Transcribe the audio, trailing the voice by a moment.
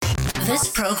This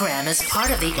program is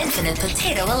part of the Infinite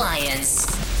Potato Alliance.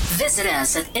 Visit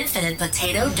us at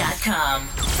infinitepotato.com.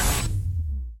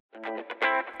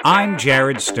 I'm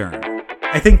Jared Stern.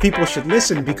 I think people should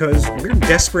listen because we're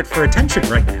desperate for attention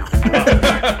right now.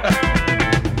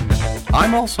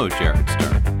 I'm also Jared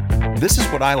Stern. This is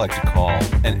what I like to call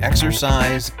an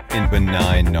exercise in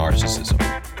benign narcissism.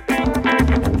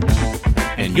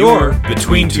 And you're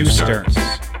between two Sterns.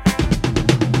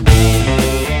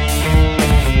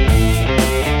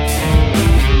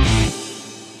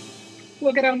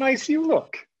 Look at how nice you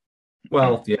look.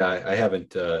 Well, yeah, I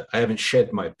haven't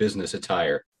shed my business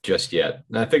attire just yet.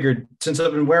 And I figured since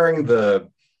I've been wearing the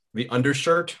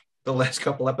undershirt the last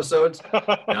couple episodes,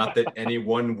 not that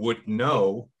anyone would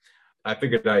know, I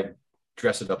figured I'd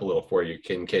dress it up a little for you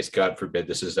in case, God forbid,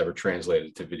 this is ever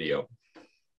translated to video.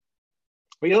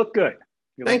 Well, you look good.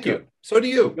 Thank you. So do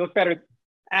you. You look better.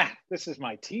 This is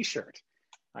my t-shirt.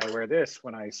 I wear this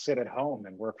when I sit at home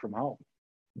and work from home.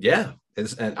 Yeah,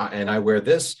 and I wear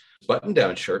this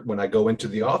button-down shirt when I go into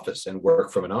the office and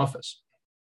work from an office.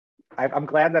 I'm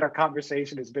glad that our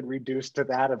conversation has been reduced to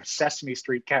that of Sesame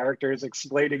Street characters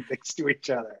explaining things to each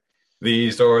other.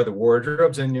 These are the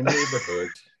wardrobes in your neighborhood.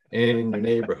 In your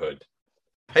neighborhood.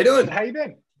 How you doing? How you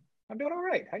been? I'm doing all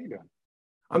right. How you doing?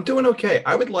 I'm doing okay.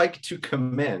 I would like to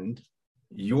commend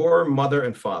your mother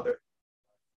and father.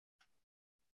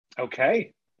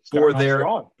 Okay. For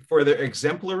their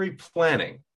exemplary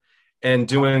planning and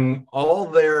doing all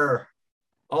their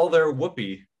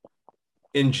whoopee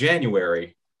in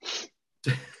January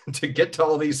to get to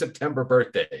all these September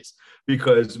birthdays,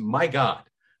 because my God,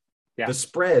 the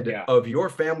spread of your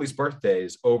family's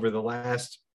birthdays over the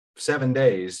last 7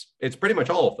 days, it's pretty much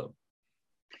all of them.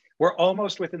 We're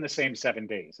almost within the same 7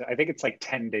 days. I think it's like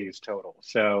 10 days total.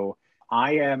 So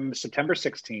I am September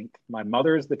 16th. My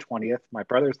mother is the 20th. My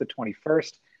brother is the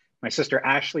 21st. My sister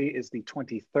Ashley is the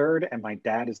 23rd. And my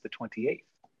dad is the 28th.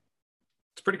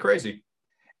 It's pretty crazy.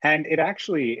 And it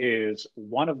actually is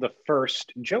one of the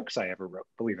first jokes I ever wrote,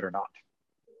 believe it or not.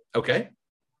 Okay.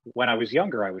 When I was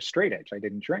younger, I was straight edge. I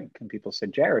didn't drink. And people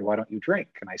said, Jared, why don't you drink?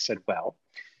 And I said, well,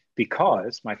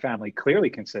 because my family clearly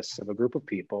consists of a group of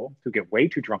people who get way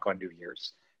too drunk on New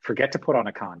Year's, forget to put on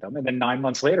a condom, and then 9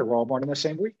 months later, we're all born in the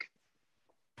same week.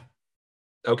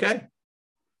 Okay.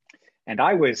 And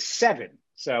I was 7,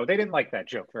 so they didn't like that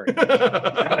joke very much.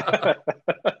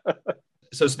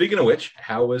 So speaking of which,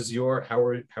 how was your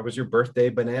birthday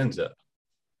bonanza?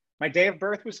 My day of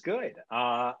birth was good.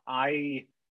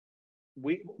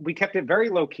 We kept it very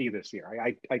low key this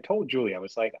year. I told Julie, I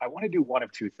was like, I want to do one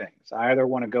of two things. I either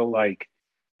want to go like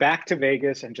back to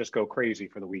Vegas and just go crazy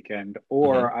for the weekend,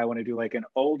 or I want to do like an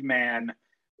old man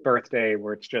birthday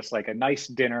where it's just like a nice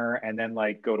dinner and then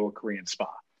like go to a Korean spa.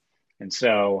 And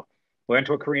so we went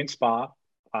to a Korean spa.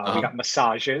 We got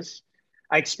massages.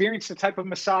 I experienced a type of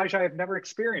massage I have never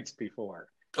experienced before.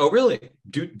 Oh, really?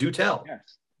 Do tell.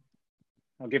 Yes.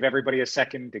 I'll give everybody a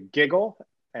second to giggle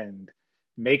and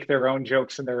make their own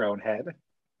jokes in their own head.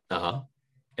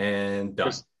 And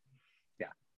done.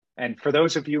 Yeah. And for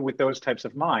those of you with those types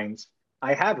of minds,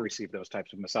 I have received those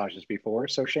types of massages before,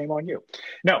 so shame on you.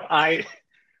 No,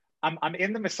 I'm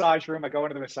in the massage room. I go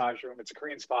into the massage room. It's a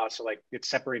Korean spa, so like it's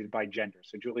separated by gender.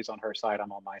 So Julie's on her side,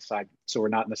 I'm on my side. So we're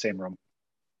not in the same room.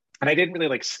 And I didn't really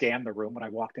like scan the room when I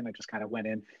walked in. I just kind of went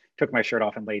in, took my shirt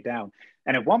off and laid down.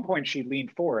 And at one point she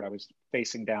leaned forward. I was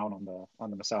facing down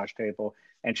on the massage table.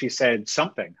 And she said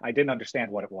something. I didn't understand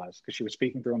what it was because she was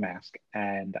speaking through a mask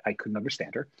and I couldn't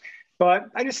understand her. But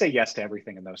I just say yes to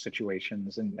everything in those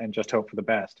situations and just hope for the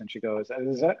best. And she goes,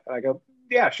 is that? I go,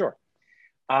 yeah, sure.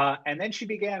 And then she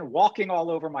began walking all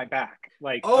over my back.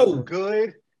 Like,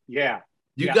 good. Yeah.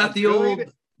 You got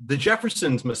the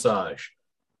Jeffersons massage.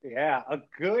 Yeah. A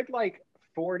good like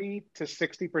 40 to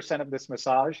 60% of this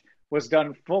massage was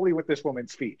done fully with this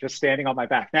woman's feet, just standing on my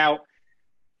back. Now,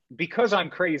 because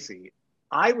I'm crazy,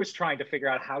 I was trying to figure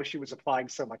out how she was applying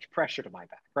so much pressure to my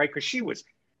back, right? Because she was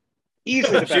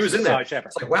easily the best massage ever.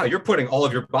 It's like, wow, you're putting all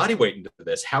of your body weight into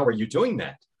this. How are you doing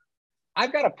that?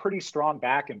 I've got a pretty strong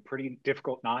back and pretty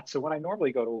difficult knots. So when I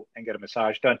normally go and get a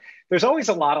massage done, there's always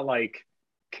a lot of like,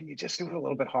 can you just do it a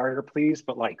little bit harder, please?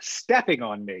 But like stepping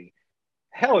on me,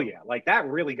 hell yeah. Like that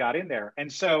really got in there.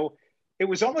 And so it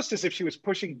was almost as if she was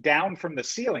pushing down from the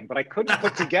ceiling, but I couldn't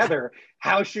put together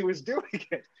how she was doing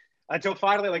it. Until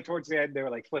finally, like towards the end, they were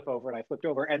like, flip over, and I flipped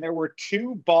over. And there were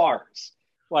 2 bars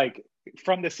like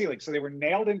from the ceiling. So they were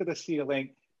nailed into the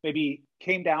ceiling, maybe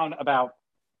came down about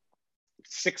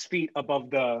 6 feet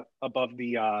above the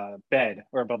bed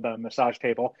or above the massage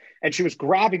table. And she was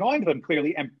grabbing onto them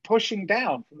clearly and pushing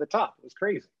down from the top. It was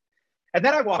crazy. And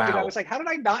then I walked in, I Wow. was like, how did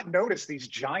I not notice these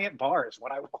giant bars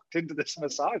when I walked into this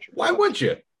massage room? Why would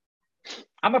you?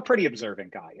 I'm a pretty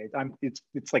observant guy.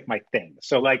 It's like my thing.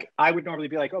 So like I would normally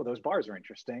be like, oh, those bars are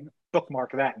interesting.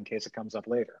 Bookmark that in case it comes up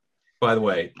later. By the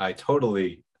way, I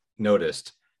totally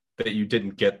noticed that you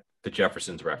didn't get the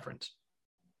Jeffersons reference.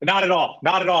 Not at all.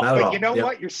 Not at all. Not at But all. you know Yep.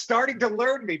 what? You're starting to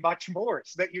learn me much more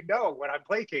so that you know when I'm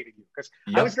placating you. Because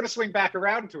I Yep. was going to swing back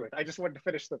around to it. I just wanted to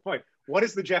finish the point. What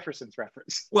is the Jeffersons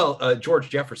reference? Well,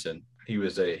 George Jefferson, he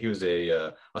was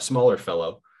a smaller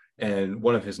fellow, and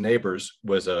one of his neighbors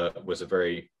was a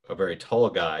very tall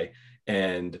guy,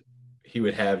 and he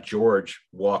would have George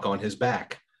walk on his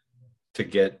back to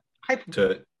get I've,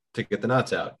 to get the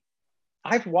nuts out.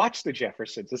 I've watched the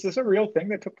Jeffersons. Is this a real thing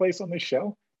that took place on this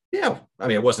show? Yeah, I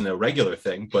mean, it wasn't a regular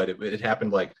thing, but it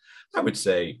happened like I would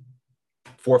say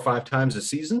 4 or 5 times a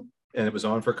season, and it was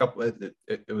on for a couple. It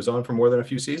was on for more than a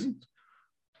few seasons.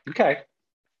 Okay.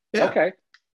 Yeah. Okay.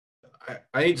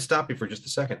 I need to stop you for just a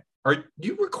second. Are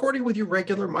you recording with your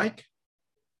regular mic?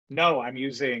 No, I'm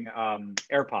using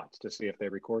AirPods to see if they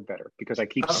record better because I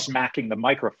keep Oh. smacking the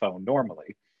microphone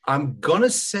normally. I'm gonna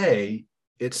say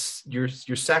it's you're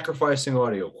sacrificing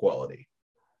audio quality.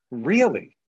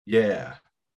 Really? Yeah.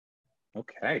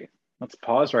 Okay. Let's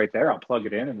pause right there. I'll plug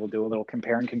it in and we'll do a little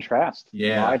compare and contrast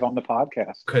Yeah. live on the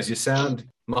podcast. Because you sound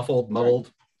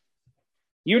muffled.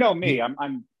 You know me.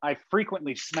 I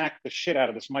frequently smack the shit out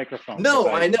of this microphone. No,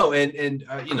 'cause I know, and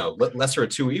you know, lesser of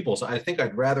two evils. I think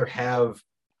I'd rather have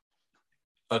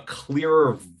a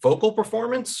clearer vocal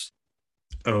performance.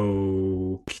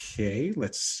 Okay,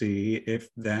 let's see if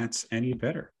that's any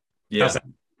better. Yeah, How's that?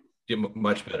 Yeah,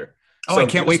 much better. Oh, I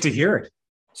can't wait to hear it.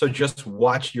 So just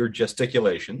watch your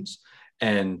gesticulations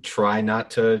and try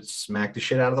not to smack the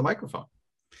shit out of the microphone.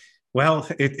 Well,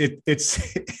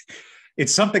 it's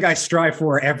it's something I strive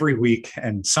for every week,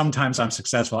 and sometimes I'm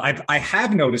successful. I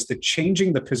have noticed that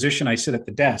changing the position I sit at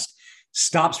the desk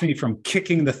stops me from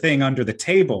kicking the thing under the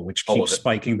table, which Oh, keeps okay.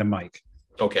 spiking the mic.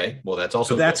 Okay, well that's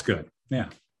also So that's good. Yeah.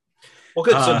 Well,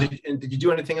 good. So Uh, did you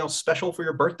do anything else special for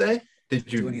your birthday? Did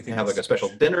Do you anything have like a else special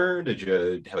special? dinner? Did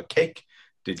you have a cake?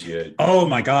 Did you? Oh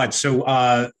my God. So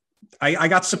I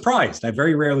got surprised. I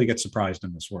very rarely get surprised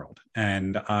in this world.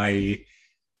 And I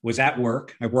was at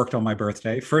work. I worked on my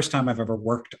birthday. First time I've ever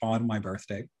worked on my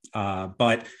birthday.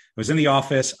 But I was in the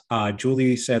office.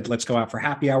 Julie said, let's go out for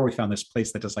happy hour. We found this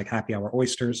place that does like happy hour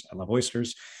oysters. I love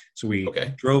oysters. So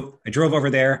I drove over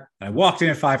there and I walked in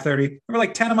at 5:30. There were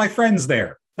like 10 of my friends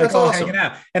there. Like That's all awesome. hanging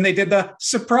out. And they did the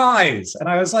surprise. And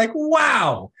I was like,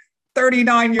 wow,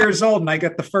 39 years old. And I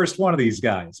get the first one of these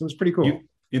guys. It was pretty cool.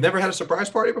 You never had a surprise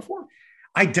party before?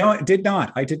 I did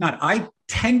not. I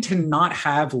tend to not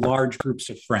have large groups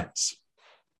of friends.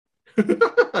 Okay.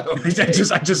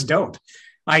 I just don't.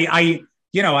 I'm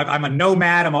a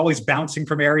nomad. I'm always bouncing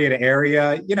from area to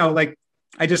area.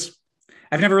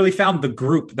 I've never really found the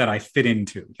group that I fit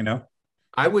into,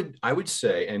 I would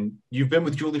say, and you've been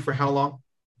with Julie for how long?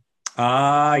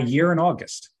 Year in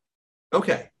August.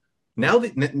 Okay. Now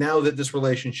that this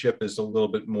relationship is a little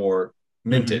bit more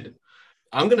minted,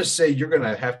 I'm going to say you're going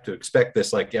to have to expect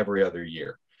this like every other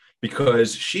year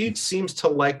because she seems to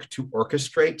like to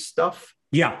orchestrate stuff.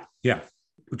 Yeah.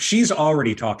 She's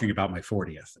already talking about my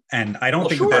 40th. And I don't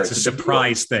think sure, that's a it's a big deal.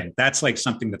 surprise thing. That's like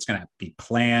something that's going to be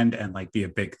planned and like be a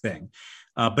big thing.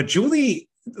 But Julie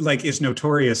is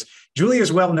notorious. Julie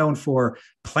is well known for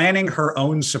planning her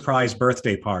own surprise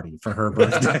birthday party for her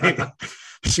birthday.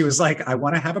 She was like, I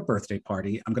want to have a birthday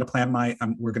party. I'm going to plan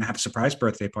we're going to have a surprise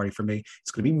birthday party for me. It's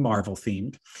going to be Marvel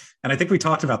themed. And I think we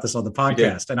talked about this on the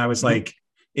podcast. And I was like,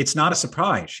 it's not a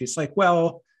surprise. She's like,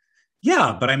 well,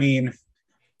 yeah, but I mean,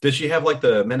 Does she have like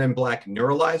the Men in Black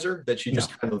neuralizer that she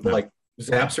just kind of like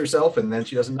zaps herself and then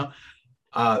she doesn't know?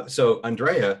 So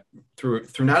Andrea, through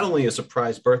not only a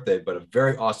surprise birthday, but a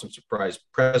very awesome surprise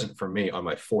present for me on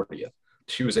my 40th,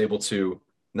 she was able to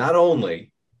not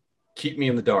only keep me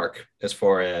in the dark as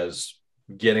far as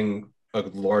getting a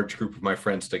large group of my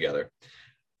friends together,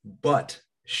 but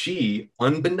she,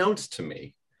 unbeknownst to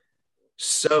me,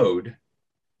 sewed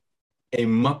a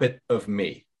Muppet of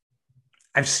me.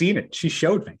 I've seen it. She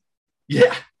showed me.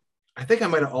 Yeah. I think I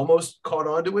might have almost caught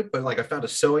on to it, but like I found a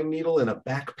sewing needle in a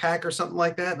backpack or something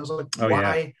like that. And I was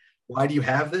like, why do you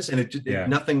have this? And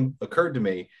nothing occurred to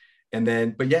me. And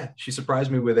then, but yeah, she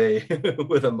surprised me with a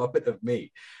Muppet of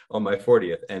me on my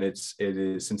 40th. And it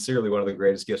is sincerely one of the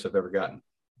greatest gifts I've ever gotten.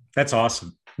 That's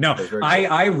awesome. No, That's very cool.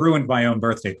 I ruined my own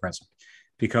birthday present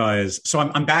because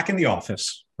I'm back in the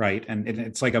office, right? And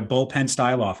it's like a bullpen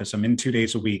style office. I'm in 2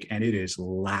 days a week and it is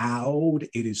loud.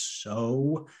 It is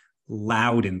so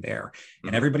loud in there,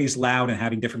 and everybody's loud and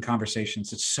having different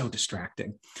conversations. It's so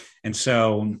distracting. And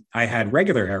so I had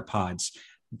regular AirPods,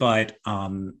 but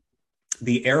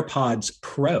the AirPods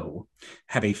Pro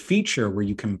have a feature where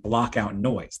you can block out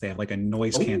noise. They have like a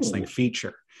noise canceling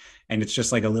feature. And it's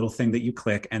just like a little thing that you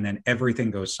click and then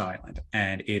everything goes silent.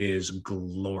 And it is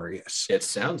glorious. It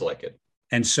sounds like it.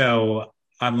 And so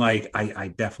I'm like, I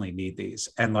definitely need these.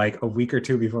 And like a week or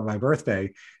two before my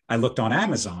birthday, I looked on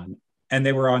Amazon and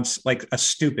they were on like a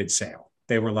stupid sale.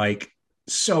 They were like,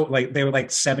 they were like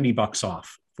 $70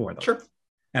 off for them. Sure.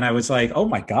 And I was like, oh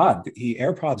my God, the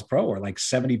AirPods Pro are like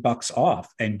 $70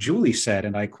 off. And Julie said,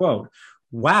 and I quote,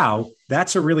 wow,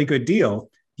 that's a really good deal.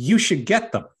 You should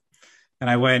get them. And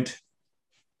I went,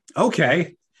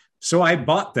 okay. So I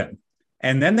bought them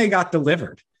and then they got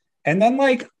delivered. And then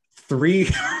like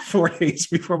 3-4 days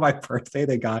before my birthday,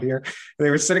 they got here. They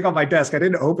were sitting on my desk. I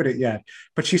didn't open it yet,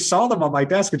 but she saw them on my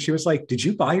desk and she was like, did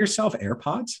you buy yourself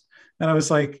AirPods? And I was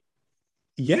like,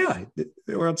 yeah,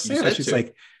 they were on sale. She's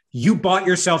like, you bought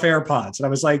yourself AirPods. And I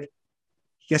was like,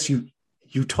 yes, you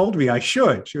told me I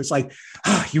should. She was like,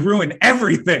 you ruined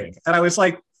everything. And I was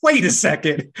like, wait a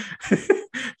second.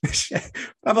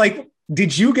 I'm like,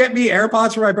 did you get me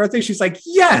AirPods for my birthday? She's like,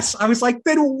 yes. I was like,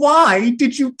 then why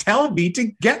did you tell me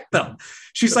to get them?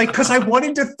 She's like, because I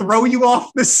wanted to throw you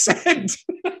off the scent.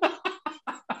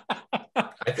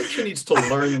 I think she needs to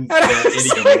learn that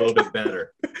idiom a little bit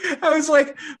better. I was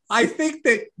like, I think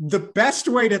that the best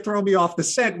way to throw me off the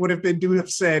scent would have been to have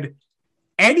said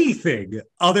anything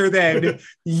other than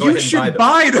you should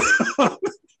buy them.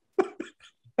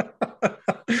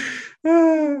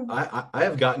 I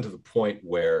have gotten to the point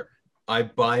where I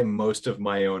buy most of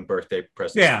my own birthday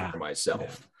presents for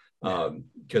myself.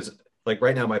 Because like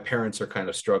right now, my parents are kind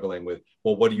of struggling with,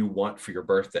 well, what do you want for your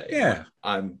birthday? Yeah.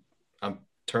 I'm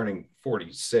turning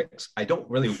 46. I don't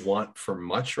really want for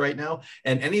much right now.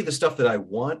 And any of the stuff that I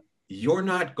want, you're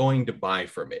not going to buy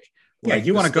for me. Yeah, like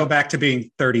you want to go back to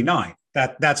being 39.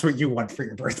 That's what you want for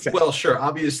your birthday. Well, sure.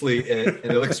 Obviously,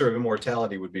 an elixir of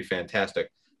immortality would be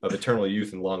fantastic, of eternal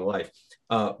youth and long life.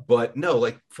 But no,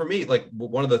 like for me, like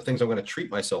one of the things I'm going to treat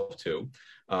myself to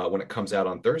when it comes out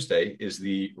on Thursday is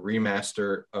the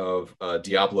remaster of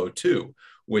Diablo 2,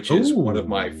 which is one of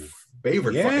my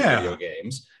favorite fucking video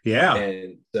games. Yeah.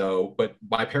 And so, but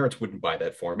my parents wouldn't buy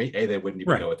that for me. They wouldn't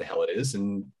even know what the hell it is.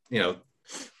 And, you know,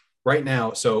 right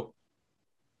now, so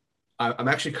I'm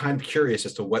actually kind of curious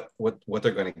as to what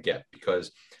they're going to get,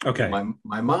 because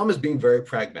my mom is being very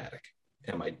pragmatic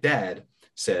and my dad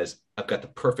says, I've got the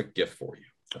perfect gift for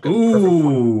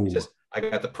you. He says, I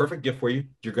got the perfect gift for you.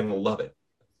 You're going to love it.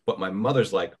 But my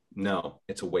mother's like, no,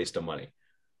 it's a waste of money.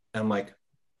 And I'm like,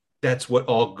 that's what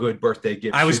all good birthday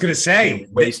gifts. I was going to say,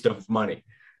 waste of money.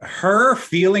 Her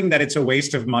feeling that it's a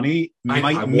waste of money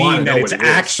might mean that it's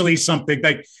actually something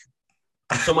like.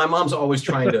 So my mom's always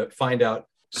trying to find out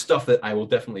stuff that I will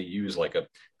definitely use, like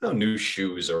new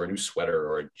shoes or a new sweater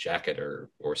or a jacket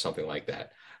or something like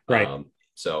that. Right.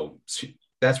 So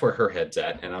that's where her head's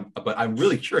at, but I'm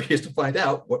really curious to find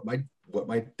out what my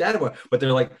dad wants. But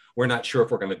they're like, we're not sure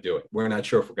if we're going to do it. We're not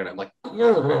sure if we're going to. I'm like,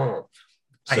 grr.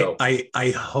 So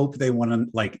I hope they want to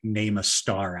like name a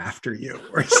star after you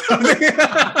or something.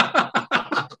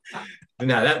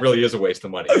 No, that really is a waste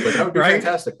of money. But that would be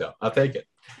fantastic, though. I'll take it.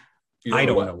 I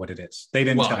don't know what it is. They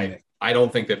didn't tell me. I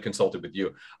don't think they've consulted with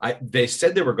you. They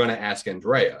said they were going to ask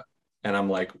Andrea, and I'm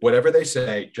like, whatever they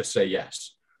say, just say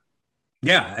yes.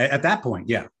 Yeah, at that point,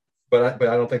 yeah. But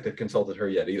I don't think they've consulted her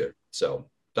yet either. So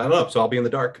I don't know. So I'll be in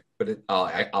the dark, but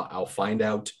I'll find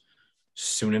out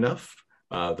soon enough.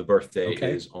 The birthday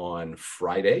is on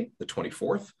Friday, the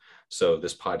 24th. So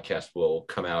this podcast will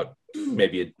come out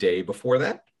maybe a day before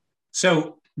that.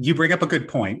 So you bring up a good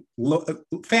point.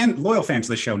 Loyal fans of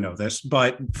the show know this,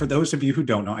 but for those of you who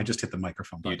don't know, I just hit the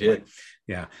microphone. You did.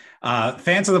 Yeah.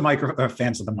 Fans of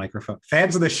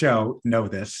the show know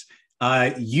this.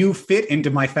 You fit into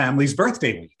my family's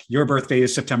birthday week. Your birthday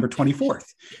is September 24th.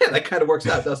 Yeah, that kind of works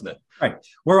out, doesn't it? Right.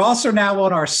 We're also now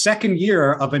on our second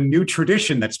year of a new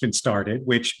tradition that's been started,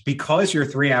 which, because you're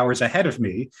 3 hours ahead of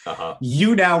me,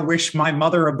 you now wish my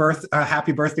mother a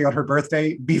happy birthday on her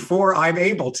birthday before I'm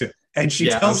able to. And she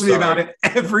tells me about it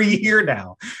every year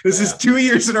now. This is 2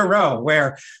 years in a row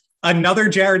where another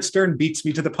Jared Stern beats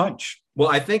me to the punch. Well,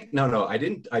 I think no, I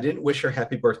didn't wish her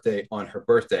happy birthday on her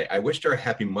birthday. I wished her a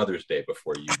happy Mother's Day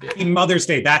before you did. Happy Mother's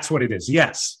Day, that's what it is.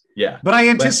 Yes. Yeah. But I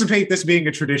anticipate this being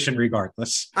a tradition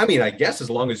regardless. I mean, I guess as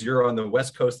long as you're on the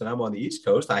West Coast and I'm on the East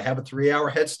Coast, I have a 3 hour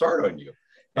head start on you.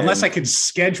 Unless I could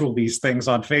schedule these things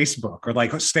on Facebook or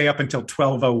like stay up until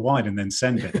 12:01 and then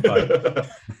send it. But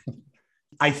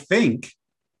I think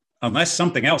unless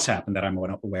something else happened that I'm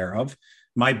aware of,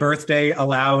 my birthday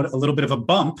allowed a little bit of a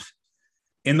bump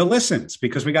in the listens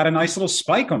because we got a nice little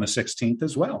spike on the 16th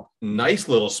as well. Nice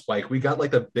little spike. We got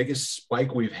like the biggest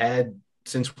spike we've had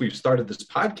since we've started this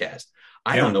podcast.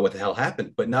 I don't know what the hell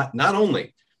happened, but not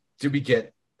only did we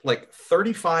get like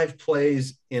 35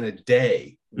 plays in a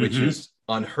day, which is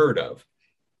unheard of.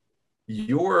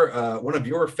 One of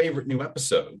your favorite new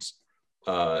episodes,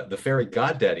 the Fairy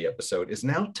Goddaddy episode, is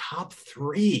now top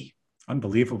 3.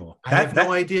 Unbelievable. I have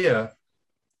no idea.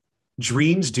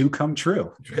 Dreams do come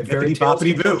true. Fairy tales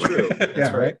can come true. That's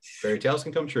yeah, right. Fairy tales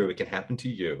can come true. It can happen to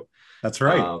you. That's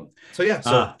right.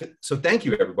 So thank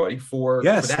you everybody for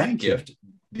that gift.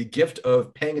 The gift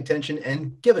of paying attention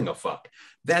and giving a fuck.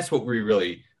 That's what we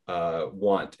really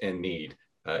want and need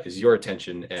is your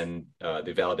attention and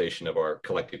the validation of our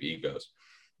collective egos.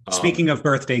 Speaking of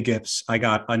birthday gifts, I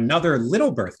got another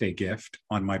little birthday gift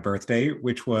on my birthday,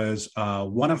 which was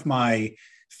one of my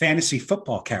fantasy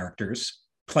football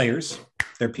players.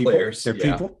 They're people.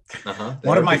 People.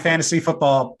 One of my fantasy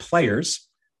football players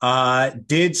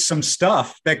did some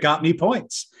stuff that got me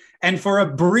points. And for a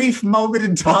brief moment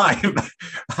in time,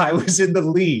 I was in the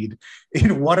lead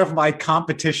in one of my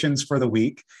competitions for the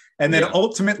week, and then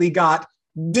ultimately got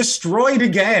destroyed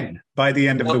again by the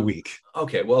end of the week.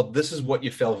 Okay, well, this is what you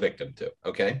fell victim to,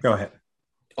 okay? Go ahead.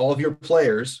 All of your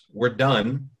players were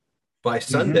done by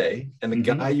Sunday, and the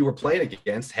guy you were playing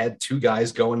against had 2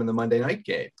 guys going in the Monday night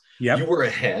game. Yep. You were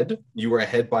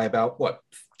ahead by about,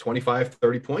 25,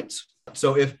 30 points?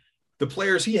 So if the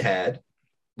players he had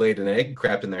laid an egg,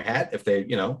 crapped in their hat, if they,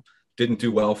 didn't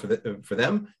do well for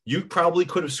them, you probably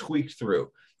could have squeaked through.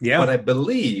 Yeah. But I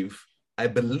believe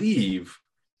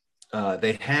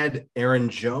they had Aaron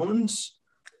Jones,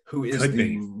 who is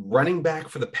the running back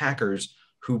for the Packers,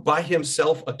 who by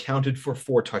himself accounted for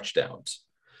 4 touchdowns.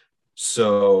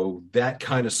 So that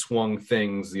kind of swung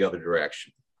things the other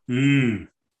direction.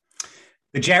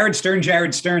 The Jared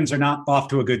Sterns are not off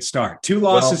to a good start. 2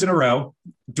 losses in a row.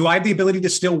 Do I have the ability to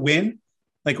still win?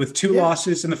 Like with 2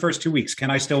 losses in the first 2 weeks,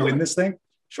 can I still win this thing?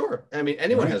 Sure. I mean,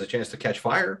 anyone has a chance to catch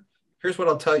fire. Here's what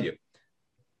I'll tell you.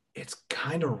 It's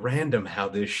kind of random how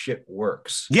this shit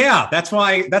works. Yeah, that's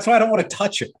why I don't want to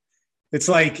touch it. It's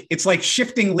like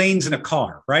shifting lanes in a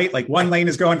car, right? Like one lane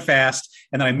is going fast,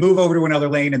 and then I move over to another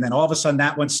lane, and then all of a sudden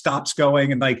that one stops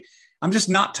going, and like I'm just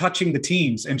not touching the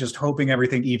teams and just hoping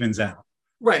everything evens out.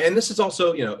 Right. And this is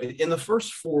also, in the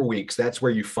first 4 weeks, that's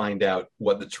where you find out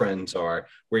what the trends are,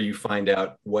 where you find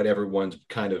out what everyone's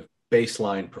kind of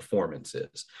baseline performance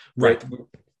is. Right.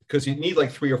 Because you need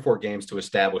like 3 or 4 games to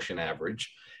establish an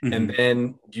average. And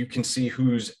then you can see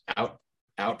who's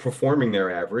outperforming their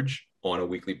average on a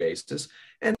weekly basis.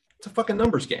 And it's a fucking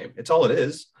numbers game. It's all it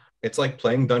is. It's like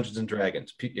playing Dungeons and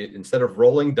Dragons. Instead of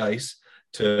rolling dice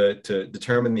to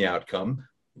determine the outcome,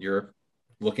 you're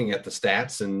looking at the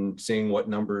stats and seeing what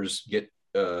numbers get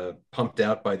pumped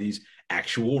out by these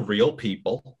actual real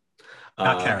people.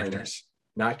 Not characters.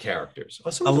 Not characters.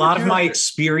 A lot of my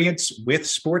experience with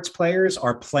sports players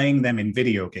are playing them in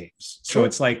video games. So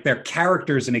it's like they're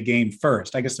characters in a game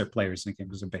first. I guess they're players in a game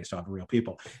because they're based off of real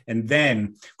people. And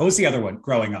then, what was the other one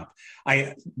growing up?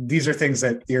 These are things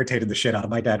that irritated the shit out of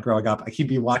my dad growing up. He'd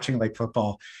be watching like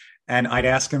football and I'd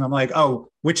ask him, I'm like, oh,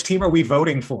 which team are we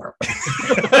voting for?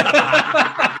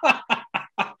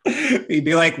 He'd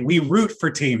be like, we root for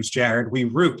teams, Jared. We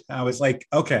root. I was like,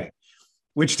 okay,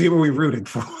 which team are we rooting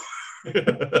for?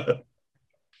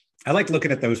 I like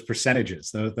looking at those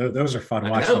percentages. Those are fun.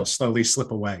 Watch them slowly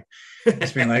slip away.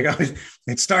 Just being like, oh,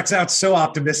 it starts out so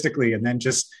optimistically and then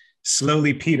just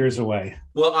slowly peters away.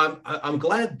 Well, I'm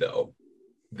glad though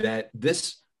that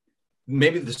this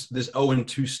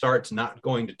 0-2 start's not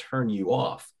going to turn you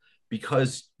off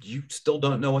because you still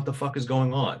don't know what the fuck is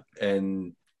going on,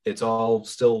 and it's all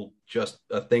still just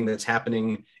a thing that's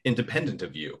happening independent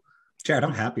of you. Jared,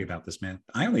 I'm happy about this, man.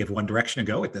 I only have one direction to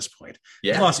go at this point.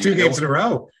 Yeah, I've lost 2 games in a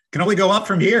row. Can only go up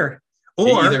from here.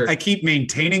 Or I keep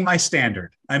maintaining my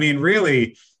standard. I mean,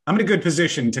 really, I'm in a good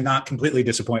position to not completely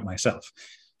disappoint myself.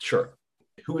 Sure.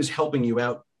 Who is helping you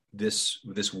out this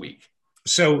week?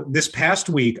 So this past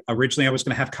week, originally I was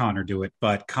going to have Connor do it,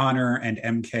 but Connor and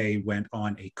MK went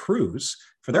on a cruise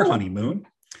for their honeymoon.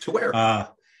 To where?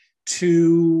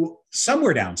 To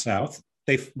somewhere down south.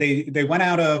 They went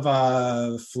out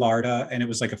of Florida, and it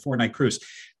was like a 4-night cruise.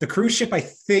 The cruise ship, I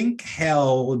think,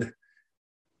 held,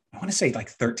 I want to say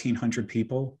like 1,300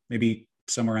 people, maybe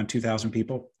somewhere around 2,000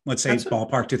 people. Let's say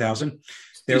ballpark 2,000.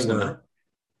 There were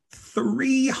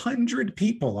 300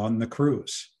 people on the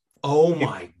cruise. Oh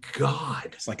my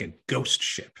God. It's like a ghost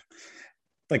ship.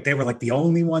 Like they were like the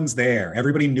only ones there.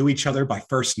 Everybody knew each other by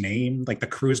first name. Like the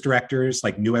cruise directors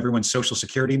like knew everyone's social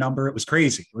security number. It was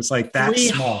crazy. It was like that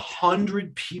small.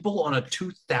 300 people on a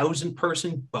 2,000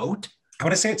 person boat. I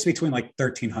want to say it's between like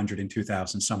 1,300 and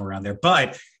 2,000, somewhere around there.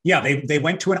 But yeah, they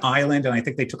went to an island, and I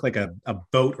think they took like a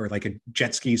boat or like a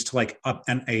jet skis to like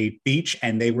a beach,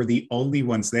 and they were the only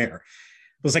ones there.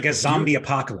 It was like a zombie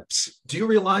apocalypse. Do you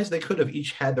realize they could have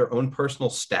each had their own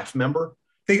personal staff member?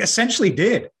 They essentially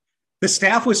did. The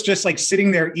staff was just like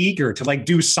sitting there eager to like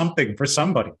do something for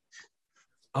somebody.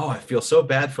 Oh, I feel so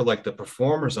bad for like the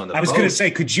performers on the boat. I was going to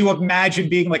say, could you imagine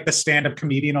being like the stand-up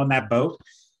comedian on that boat?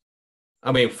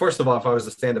 I mean, first of all, if I was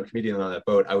the stand-up comedian on that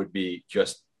boat, I would be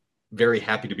just very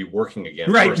happy to be working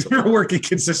again. Right, you're working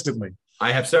consistently.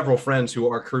 I have several friends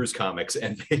who are cruise comics,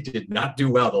 and they did not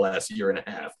do well the last year and a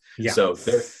half. Yeah. So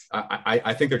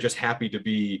I think they're just happy to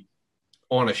be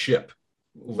on a ship,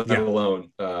 let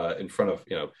alone in front of,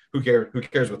 who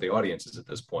cares what the audience is at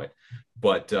this point.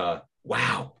 But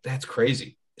wow, that's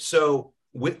crazy. So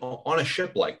on a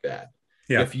ship like that,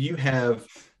 if you have,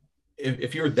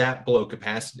 if you're that below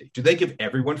capacity, do they give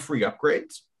everyone free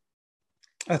upgrades?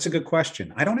 That's a good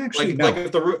question. I don't actually know.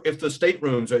 Like if the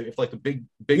staterooms, if like the big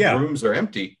rooms are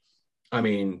empty, I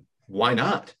mean, why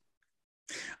not?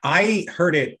 I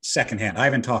heard it secondhand. I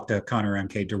haven't talked to Connor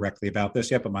MK directly about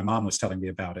this yet, but my mom was telling me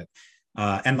about it.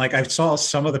 And like I saw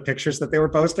some of the pictures that they were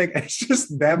posting, and it's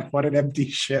just them on an empty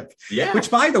ship. Yeah. Which,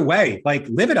 by the way, like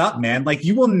live it up, man. Like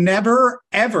you will never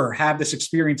ever have this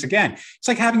experience again. It's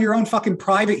like having your own fucking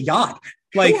private yacht.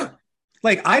 Like, sure.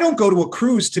 Like I don't go to a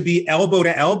cruise to be elbow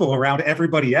to elbow around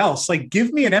everybody else. Like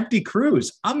give me an empty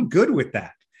cruise. I'm good with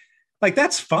that. Like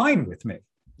that's fine with me.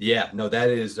 Yeah, no, that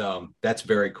is that's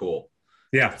very cool.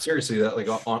 Yeah. Seriously, that like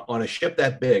on a ship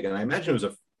that big, and I imagine it was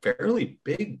a fairly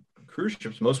big cruise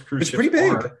ships. Most cruise ships pretty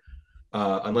big.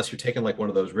 Are, unless you're taking like one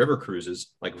of those river cruises,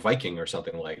 like Viking or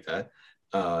something like that.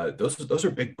 Those are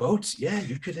big boats. Yeah,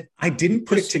 you could. I didn't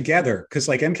put it together because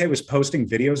like MK was posting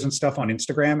videos and stuff on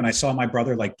Instagram, and I saw my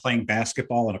brother like playing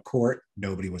basketball on a court.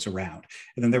 Nobody was around.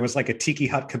 And then there was like a tiki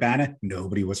hut cabana.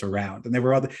 Nobody was around. And there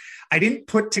were I didn't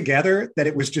put together that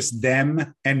it was just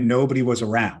them and nobody was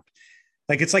around.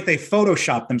 Like it's like they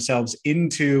photoshopped themselves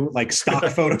into like stock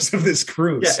photos of this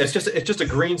cruise. Yeah, it's just a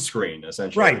green screen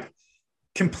essentially. Right.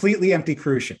 Completely empty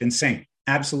cruise ship. Insane.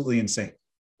 Absolutely insane.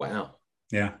 Wow.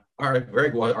 Yeah. All right, very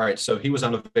well. All right, so he was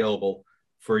unavailable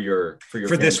for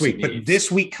this week, needs. But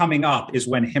this week coming up is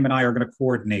when him and I are going to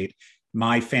coordinate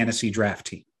my fantasy draft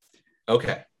team.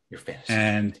 Okay, your fantasy.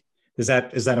 And is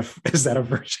that a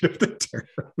version of the term?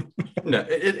 No,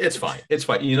 it's fine. It's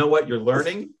fine. You know what? You're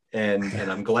learning, and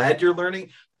I'm glad you're learning.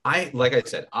 Like I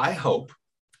said, I hope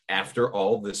after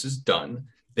all this is done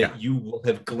that you will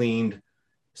have gleaned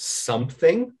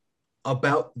something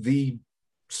about the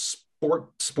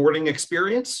sporting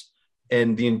experience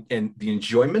and the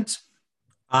enjoyment,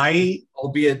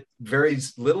 albeit very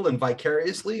little and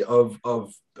vicariously of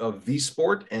the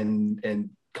sport and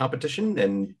competition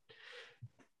and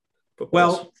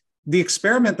footballs. Well, the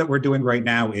experiment that we're doing right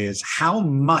now is how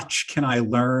much can I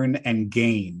learn and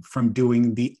gain from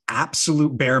doing the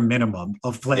absolute bare minimum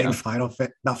of playing Final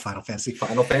Fantasy.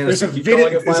 There's a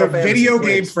video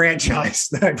game franchise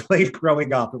that I played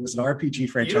growing up. It was an RPG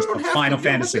franchise called Final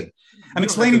Fantasy. I'm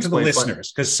explaining to the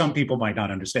listeners because some people might not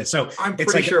understand. So I'm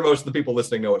pretty sure most of the people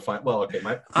listening know what Well, okay,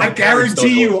 I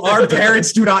guarantee you, our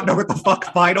parents do not know what the fuck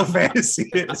Final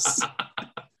Fantasy is.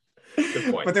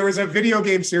 Good point. But there was a video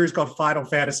game series called Final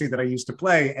Fantasy that I used to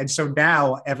play. And so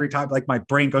now every time like my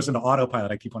brain goes into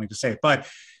autopilot, I keep wanting to say it. But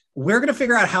we're going to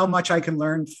figure out how much I can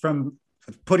learn from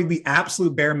putting the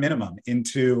absolute bare minimum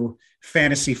into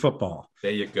fantasy football.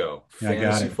 There you go.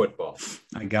 Fantasy football.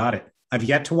 I got it. I've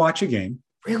yet to watch a game.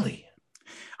 Really?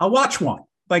 I'll watch one.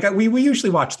 Like we usually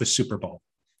watch the Super Bowl.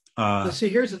 See,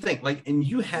 here's the thing. Like, and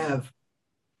you have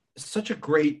such a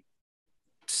great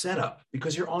setup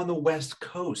because you're on the West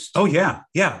Coast. Oh yeah.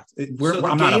 So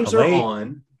the games are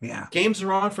on. Yeah. Games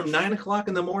are on from 9 o'clock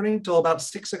in the morning till about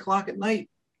 6 o'clock at night.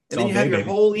 And then you have your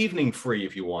whole evening free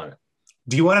if you want it.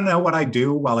 Do you want to know what I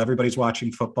do while everybody's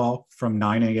watching football from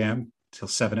 9 a.m. till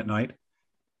 7 at night?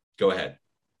 Go ahead.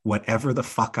 Whatever the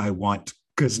fuck I want,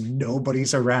 because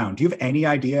nobody's around. Do you have any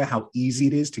idea how easy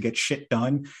it is to get shit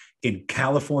done in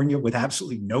California with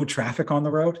absolutely no traffic on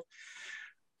the road?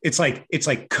 It's like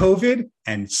COVID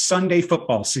and Sunday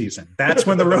football season. That's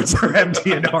when the roads are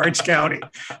empty in Orange County.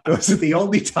 Those are the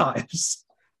only times.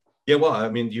 Yeah, well, I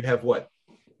mean, you have what?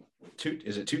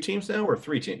 Is it 2 teams now or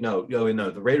 3 teams? No.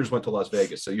 The Raiders went to Las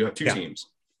Vegas, so you have 2 teams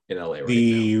in LA right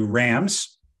the now.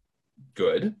 Rams.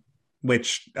 Good.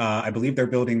 Which I believe they're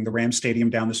building the Rams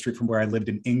Stadium down the street from where I lived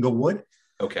in Inglewood.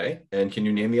 Okay. And can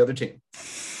you name the other team?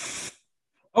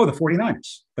 Oh, the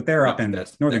 49ers, but they're up in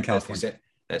Northern That's California.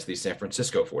 That's the San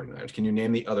Francisco 49ers. Can you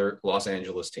name the other Los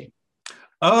Angeles team?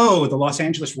 Oh, the Los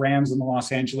Angeles Rams and the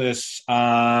Los Angeles. It's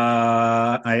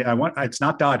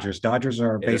not Dodgers. Dodgers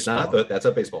are baseball. It's not, but that's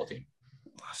a baseball team.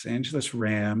 Los Angeles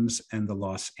Rams and the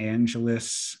Los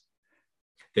Angeles.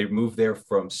 They moved there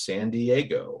from San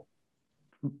Diego.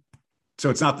 So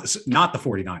it's not the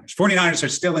 49ers. 49ers are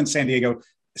still in San Diego.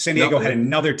 San Diego had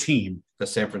another team. The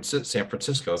San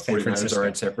Francisco 49ers are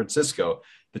in San Francisco.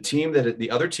 The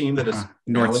other team that is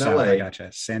North now in LA.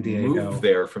 Gotcha. San Diego. Moved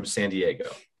there from San Diego.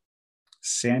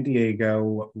 San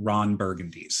Diego Ron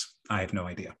Burgundies. I have no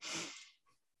idea.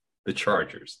 The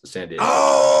Chargers, the San Diego.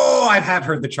 Oh, I have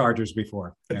heard the Chargers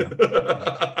before.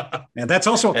 Yeah. And that's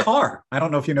also a car. I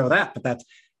don't know if you know that, but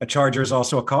a Charger is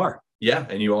also a car. Yeah,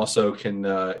 and you also can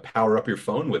power up your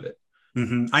phone with it.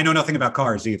 Mm-hmm. I know nothing about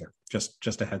cars either.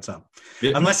 Just a heads up.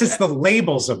 Unless it's the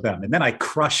labels of them, and then I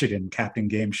crush it in Captain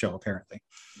Game Show. Apparently,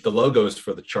 the logos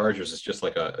for the Chargers is just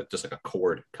like a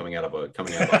cord coming out of a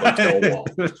hotel wall.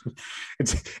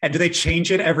 And do they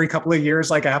change it every couple of years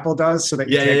like Apple does? So that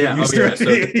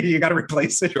you got to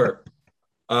replace it. Sure.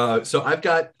 So I've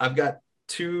got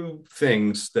two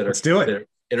things that are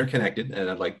interconnected, and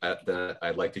I'd like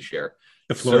to share.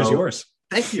 The floor is yours.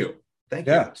 Thank you.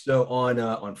 So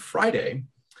on Friday,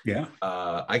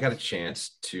 I got a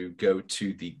chance to go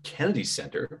to the Kennedy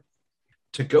Center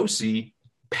to go see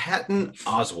Patton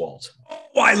Oswalt.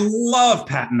 Oh, I love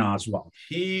Patton Oswalt.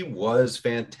 He was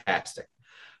fantastic.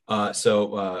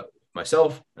 So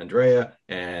myself, Andrea,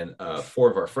 and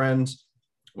four of our friends,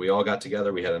 we all got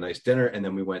together. We had a nice dinner, and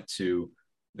then we went to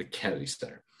the Kennedy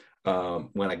Center.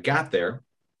 When I got there,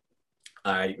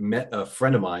 I met a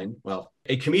friend of mine,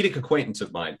 a comedic acquaintance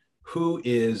of mine, who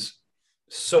is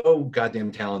so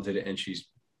goddamn talented, and she's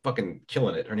fucking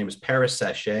killing it. Her name is Paris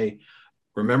Sachet.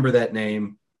 Remember that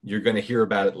name. You're going to hear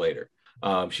about it later.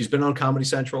 She's been on Comedy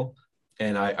Central,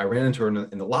 and I ran into her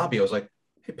in the lobby. I was like,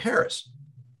 hey, Paris,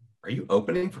 are you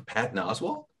opening for Patton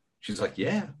Oswalt? She's like,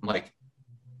 yeah. I'm like,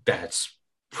 that's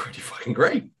pretty fucking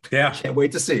great. Yeah. Can't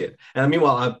wait to see it. And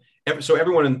meanwhile, so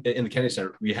everyone in the Kennedy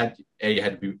Center, you had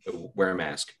to wear a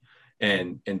mask,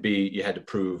 and B, you had to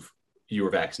prove you were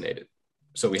vaccinated.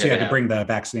 So we had to bring the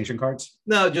vaccination cards?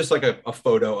 No, just like a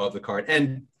photo of the card.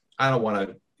 And I don't want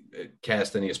to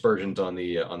cast any aspersions on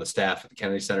the staff at the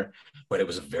Kennedy Center, but it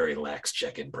was a very lax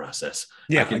check-in process.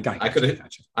 Yeah, I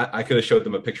could have showed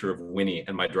them a picture of Winnie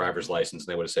and my driver's license,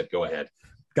 and they would have said, "Go ahead."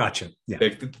 Gotcha. Yeah,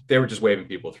 they were just waving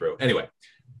people through. Anyway,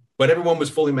 but everyone was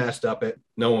fully masked up.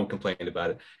 No one complained about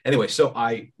it. Anyway, so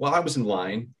while I was in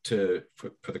line for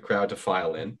the crowd to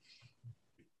file in,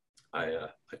 I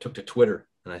took to Twitter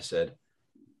and I said,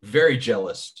 very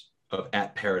jealous of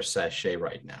 @Paris Sachet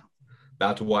right now.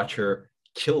 About to watch her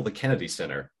kill the Kennedy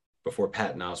Center before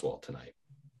Patton Oswalt tonight.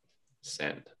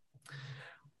 Send.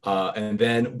 And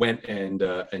then went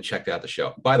and checked out the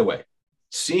show. By the way,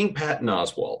 seeing Patton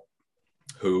Oswalt,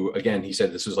 who, again, he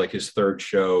said this was like his third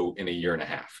show in a year and a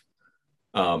half.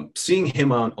 Seeing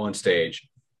him on stage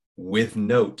with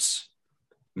notes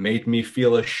made me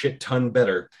feel a shit ton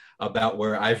better about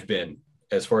where I've been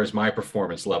as far as my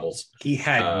performance levels. He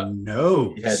had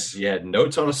notes. He had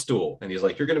notes on a stool, and he's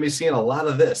like, you're going to be seeing a lot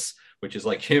of this, which is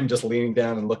like him just leaning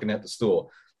down and looking at the stool.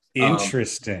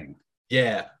 Interesting.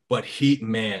 Yeah, but he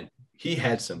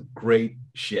had some great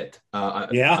shit.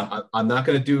 I'm not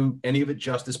going to do any of it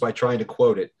justice by trying to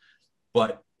quote it,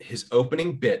 but his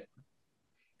opening bit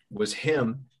was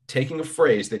him taking a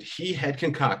phrase that he had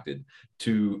concocted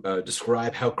to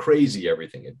describe how crazy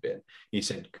everything had been. He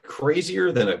said,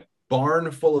 crazier than a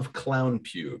barn full of clown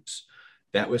pubes.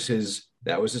 That was his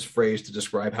phrase to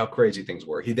describe how crazy things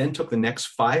were. He then took the next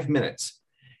 5 minutes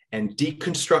and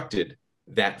deconstructed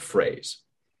that phrase.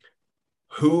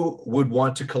 Who would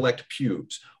want to collect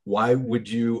pubes? Why would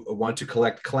you want to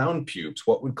collect clown pubes?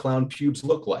 What would clown pubes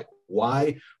look like?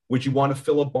 Why would you want to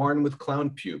fill a barn with clown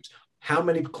pubes? How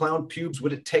many clown pubes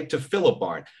would it take to fill a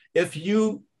barn? If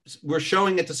you were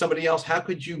showing it to somebody else, how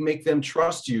could you make them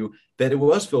trust you that it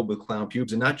was filled with clown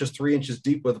pubes and not just 3 inches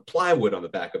deep with plywood on the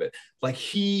back of it? Like,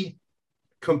 he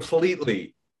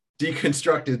completely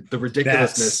deconstructed the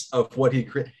ridiculousness of what he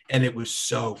created. And it was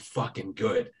so fucking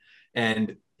good.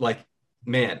 And like,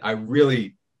 man, I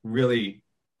really, really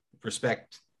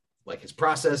respect like his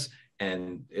process.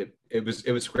 And it was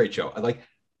a great show.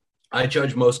 I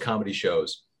judge most comedy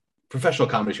shows, professional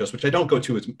comedy shows, which I don't go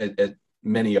to as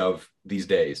many of these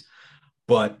days.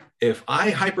 But if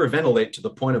I hyperventilate to the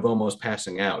point of almost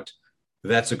passing out,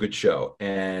 that's a good show.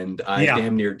 And I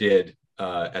damn near did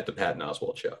at the Patton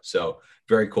Oswalt show. So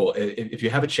very cool. If you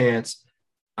have a chance,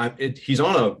 he's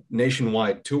on a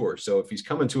nationwide tour. So if he's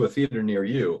coming to a theater near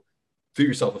you, do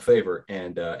yourself a favor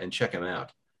and check him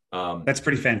out. That's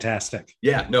pretty fantastic.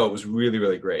 Yeah, no, it was really,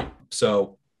 really great.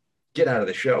 So get out of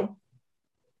the show,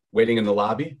 waiting in the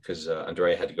lobby because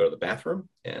Andrea had to go to the bathroom,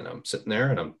 and I'm sitting there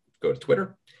and I'm go to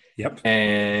Twitter. Yep.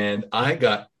 And I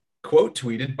got quote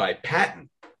tweeted by Patton,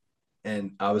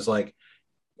 and I was like,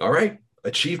 all right,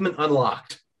 achievement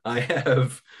unlocked. I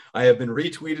have been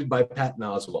retweeted by Patton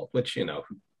Oswalt, which, you know,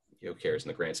 who cares in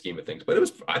the grand scheme of things, but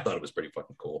I thought it was pretty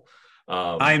fucking cool.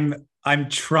 I'm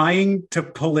trying to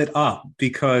pull it up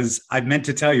because I meant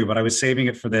to tell you, but I was saving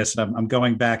it for this. And I'm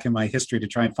going back in my history to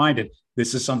try and find it.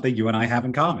 This is something you and I have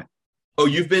in common. Oh,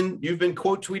 you've been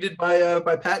quote tweeted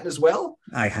by Patton as well?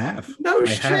 I have. No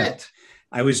shit.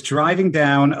 I was driving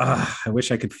down. I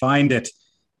wish I could find it,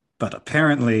 but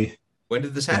apparently. When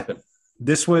did this happen?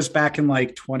 This was back in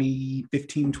like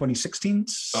 2015, 2016,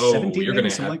 17, you're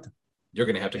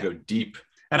going to have to go deep.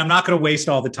 And I'm not going to waste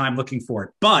all the time looking for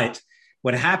it. But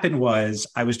what happened was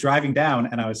I was driving down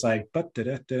and I was like,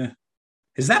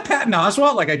 is that Patton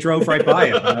Oswalt? Like I drove right by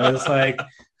him. And I was like,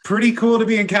 pretty cool to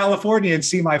be in California and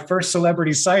see my first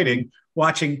celebrity sighting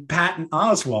watching Patton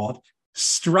Oswalt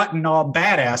strutting all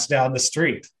badass down the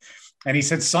street. And he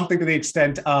said something to the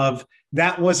extent of,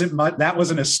 that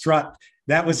wasn't a strut.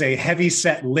 That was a heavy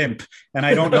set limp. And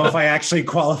I don't know if I actually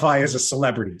qualify as a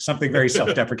celebrity, something very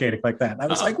self-deprecating like that. And I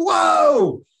was like,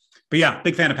 whoa. But yeah,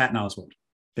 big fan of Patton Oswalt.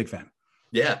 Big fan.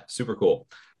 Yeah, super cool.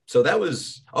 So that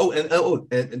was,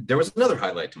 and there was another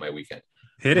highlight to my weekend.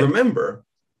 Hit it.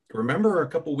 Remember a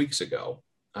couple weeks ago,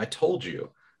 I told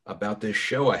you about this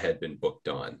show I had been booked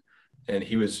on, and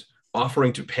he was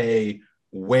offering to pay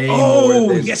way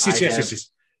more than yes.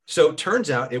 So it turns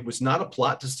out it was not a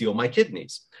plot to steal my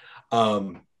kidneys.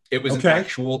 It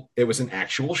was an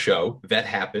actual show that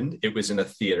happened. It was in a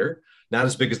theater, not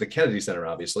as big as the Kennedy Center,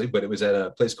 obviously, but it was at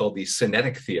a place called the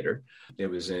Cinetic Theater. It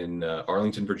was in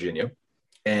Arlington, Virginia.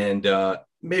 And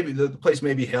maybe the place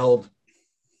maybe held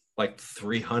like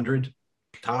 300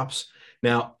 tops.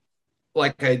 Now,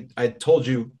 like I told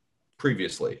you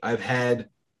previously, I've had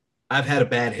a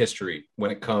bad history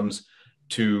when it comes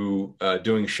to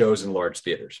doing shows in large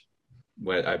theaters.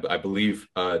 When I believe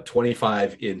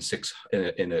 25 in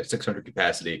a 600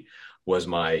 capacity was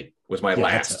my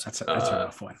last. That's a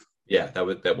rough one. Yeah,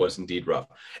 that was indeed rough.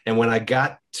 And when I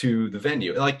got to the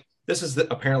venue, like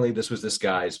apparently this was this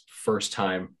guy's first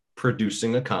time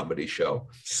producing a comedy show.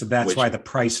 So that's why the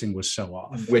pricing was so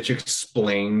off. Which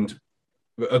explained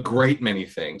a great many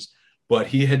things. But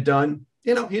he had done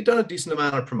a decent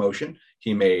amount of promotion.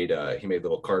 He made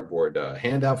little cardboard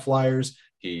handout flyers.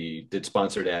 He did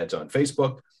sponsored ads on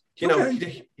Facebook.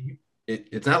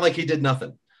 It's not like he did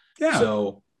nothing. Yeah.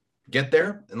 So get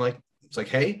there and it's like,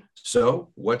 hey, so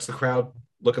what's the crowd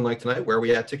looking like tonight? Where are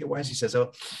we at ticket wise? He says,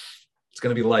 oh, it's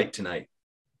going to be light tonight.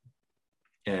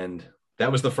 And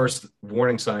that was the first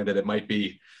warning sign that it might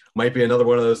be another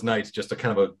one of those nights, just to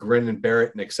kind of a grin and bear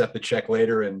it and accept the check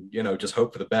later and, just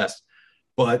hope for the best.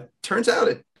 But turns out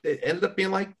it ended up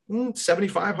being like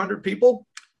 7,500 people.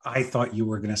 I thought you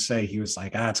were going to say he was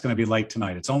like, it's going to be light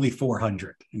tonight. It's only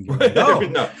 400. And you're like, oh.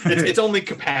 No, it's only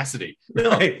capacity.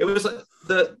 No, right. It was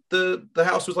the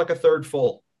house was like a third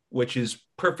full, which is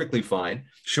perfectly fine.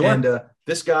 Sure. And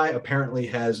this guy apparently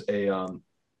has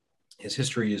his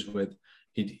history is with,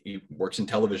 he works in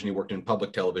television. He worked in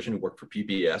public television. He worked for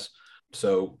PBS.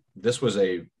 So this was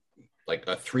a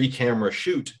 3-camera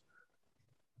shoot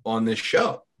on this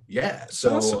show. Yeah.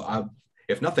 So awesome.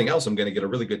 If nothing else, I'm going to get a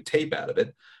really good tape out of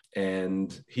it.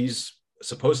 And he's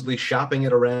supposedly shopping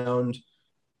it around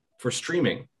for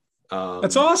streaming.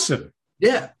 That's awesome.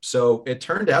 Yeah. So it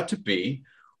turned out to be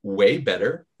way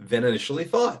better than initially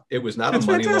thought. It was not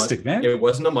It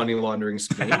wasn't a money laundering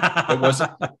scheme.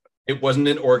 It wasn't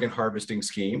an organ harvesting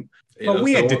scheme. Well,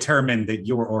 we had determined that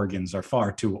your organs are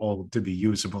far too old to be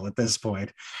usable at this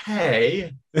point.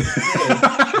 Hey.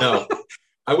 No.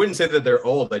 I wouldn't say that they're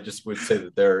old. I just would say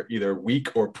that they're either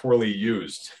weak or poorly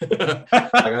used.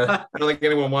 I don't think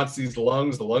anyone wants these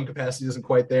lungs. The lung capacity isn't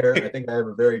quite there. I think I have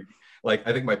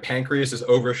I think my pancreas is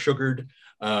over sugared.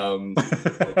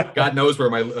 God knows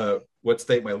where what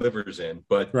state my liver's in.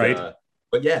 But right.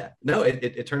 But yeah, no,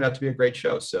 it turned out to be a great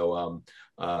show. So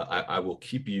I will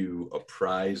keep you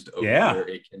apprised of where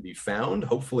it can be found.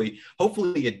 Hopefully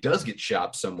it does get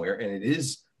shopped somewhere, and it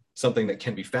is something that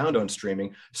can be found on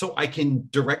streaming, so I can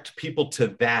direct people to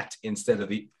that instead of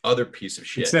the other piece of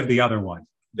shit. Instead of the other one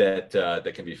that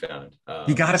can be found.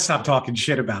 You got to stop talking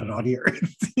shit about it on here.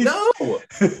 No,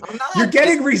 I'm not. You're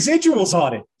getting residuals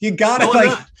on it. You got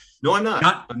to No, I'm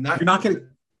not. You're not getting.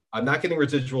 I'm not getting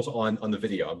residuals on the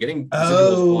video. I'm getting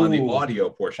residuals on the audio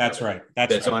portion. That's right.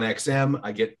 That's on XM.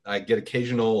 I get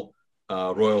occasional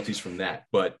royalties from that,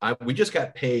 but we just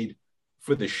got paid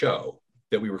for the show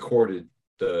that we recorded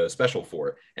the special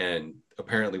for, and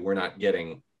apparently we're not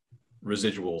getting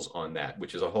residuals on that,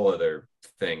 which is a whole other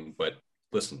thing. But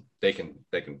listen, they can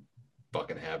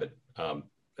fucking have it.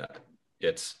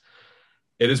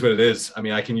 It is what it is. I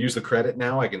mean, I can use the credit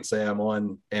now. I can say I'm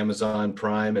on Amazon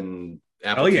Prime and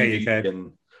Apple TV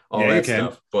and all that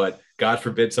stuff. But God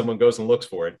forbid someone goes and looks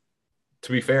for it.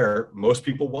 To be fair, most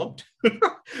people won't.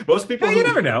 Most people, you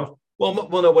never know. Well,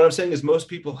 no. What I'm saying is, most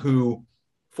people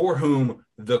for whom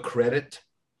the credit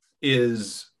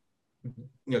is,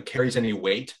 carries any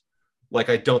weight. Like,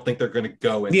 I don't think they're going to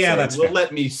go and say, well,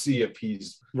 let me see if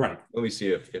he's right. Let me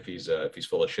see if he's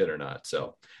full of shit or not.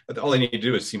 So all I need to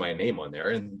do is see my name on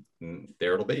there, and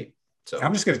there it'll be. So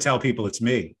I'm just going to tell people it's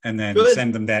me, and then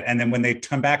send them that. And then when they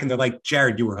come back and they're like,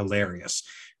 Jared, you were hilarious,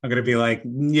 I'm going to be like,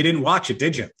 you didn't watch it,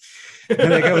 did you?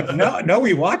 And they go, no,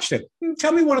 we watched it.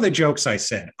 Tell me one of the jokes I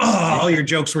said. Oh, all your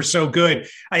jokes were so good.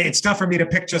 It's tough for me to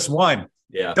pick just one.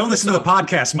 Yeah. Don't listen to the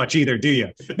podcast much either, do you?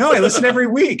 No, I listen every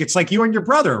week. It's like you and your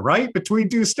brother, right? Between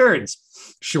two sterns.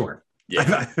 Sure.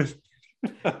 Yeah.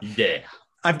 Yeah.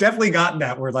 I've definitely gotten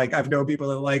that where, like, I've known people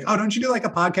that are like, oh, don't you do like a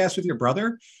podcast with your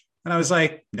brother? And I was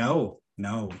like, no,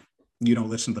 you don't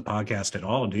listen to the podcast at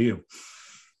all, do you?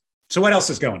 So what else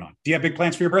is going on? Do you have big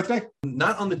plans for your birthday?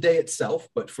 Not on the day itself,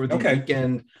 but for the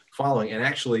weekend following. And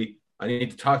actually, I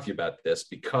need to talk to you about this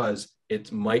because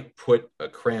it might put a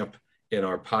cramp in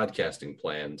our podcasting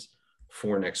plans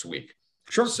for next week.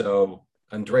 Sure. So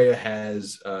Andrea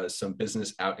has some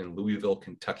business out in Louisville,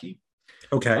 Kentucky.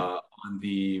 Okay. On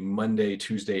the Monday,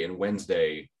 Tuesday, and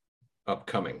Wednesday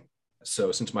upcoming.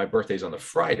 So since my birthday's on the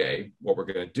Friday, what we're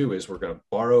going to do is we're going to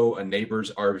borrow a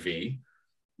neighbor's RV,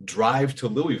 drive to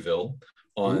Louisville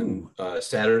on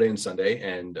Saturday and Sunday,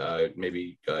 and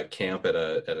maybe camp at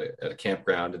a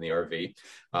campground in the RV.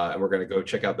 And we're going to go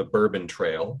check out the Bourbon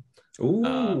Trail.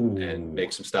 And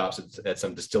make some stops at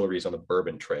some distilleries on the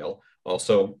Bourbon Trail.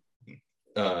 Also,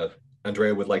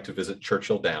 Andrea would like to visit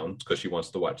Churchill Downs because she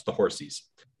wants to watch the horsies.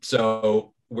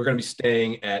 So we're going to be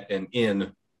staying at an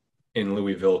inn in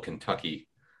Louisville, Kentucky,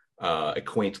 a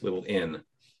quaint little inn.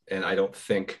 And I don't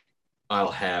think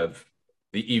I'll have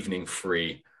the evening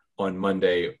free on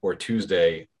Monday or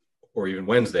Tuesday or even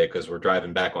Wednesday because we're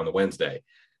driving back on the Wednesday.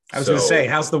 I was going to say,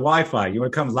 how's the Wi-Fi? You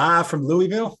want to come live from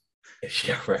Louisville?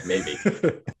 Yeah, right. Maybe.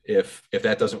 if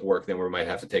that doesn't work, then we might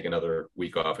have to take another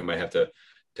week off. We might have to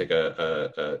take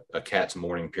a cat's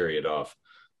mourning period off.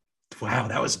 Wow,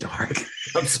 that was dark.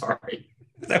 I'm sorry.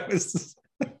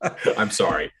 I'm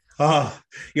sorry. Oh,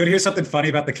 you want to hear something funny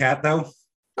about the cat, though?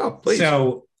 Oh, please.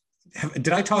 So, did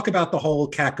I talk about the whole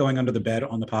cat going under the bed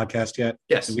on the podcast yet?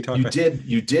 Yes,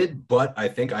 you did, but I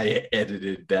think I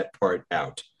edited that part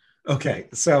out. Okay,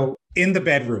 so in the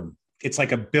bedroom, it's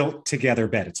like a built together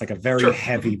bed. It's like a very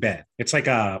heavy bed. It's like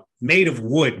a made of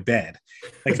wood bed.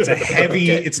 Like it's a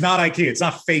heavy, It's not IKEA. It's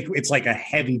not fake. It's like a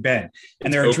heavy bed.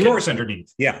 And there are drawers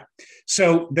underneath. Yeah.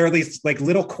 So there are these like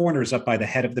little corners up by the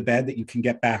head of the bed that you can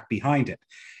get back behind it.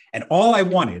 And all I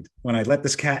wanted when I let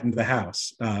this cat into the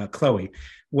house, Chloe,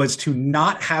 was to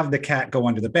not have the cat go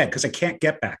under the bed because I can't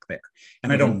get back there.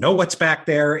 And I don't know what's back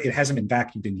there. It hasn't been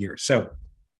vacuumed in years. So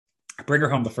I bring her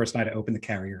home the first night. I open the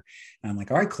carrier and I'm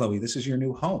like, all right, Chloe, this is your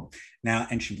new home now.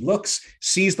 And she looks,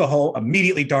 sees the hole,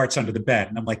 immediately darts under the bed.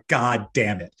 And I'm like, God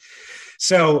damn it.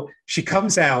 So she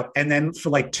comes out. And then for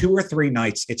like 2 or 3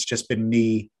 nights, it's just been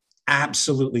me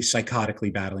absolutely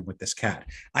psychotically battling with this cat.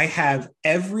 I have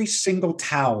every single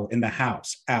towel in the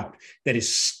house out that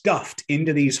is stuffed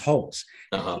into these holes.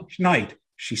 Each night,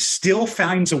 she still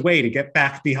finds a way to get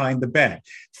back behind the bed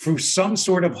through some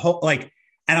sort of hole,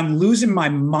 and I'm losing my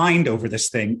mind over this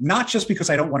thing, not just because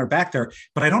I don't want her back there,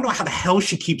 but I don't know how the hell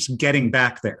she keeps getting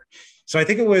back there. So I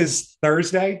think it was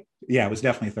Thursday. Yeah, it was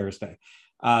definitely Thursday.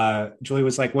 Julie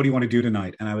was like, what do you want to do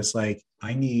tonight? And I was like,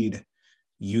 I need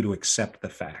you to accept the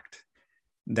fact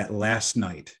that last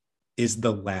night is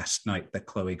the last night that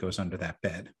Chloe goes under that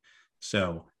bed.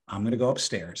 So I'm going to go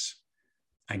upstairs.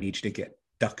 I need you to get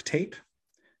duct tape,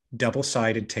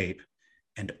 double-sided tape,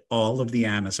 and all of the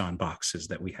Amazon boxes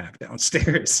that we have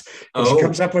downstairs. She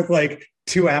comes up with like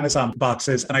 2 Amazon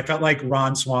boxes. And I felt like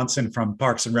Ron Swanson from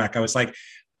Parks and Rec. I was like,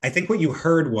 I think what you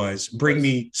heard was bring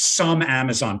me some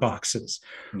Amazon boxes.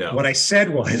 No. What I said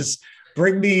was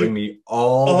bring me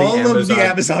all of the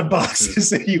Amazon boxes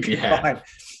that you can find.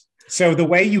 So the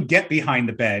way you get behind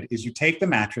the bed is you take the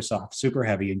mattress off, super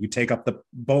heavy, and you take up the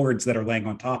boards that are laying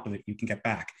on top of it. You can get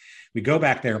back. We go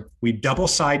back there. We double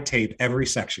side tape every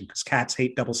section because cats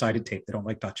hate double-sided tape. They don't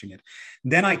like touching it.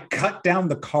 Then I cut down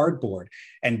the cardboard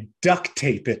and duct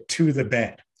tape it to the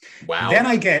bed. Wow. Then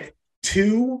I get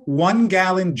 2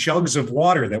 1-gallon jugs of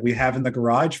water that we have in the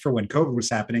garage for when COVID was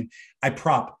happening. I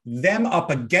prop them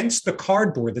up against the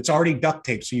cardboard that's already duct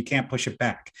taped so you can't push it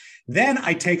back. Then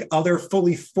I take other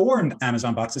fully formed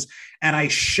Amazon boxes and I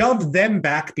shove them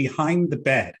back behind the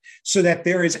bed so that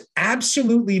there is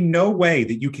absolutely no way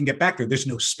that you can get back there. There's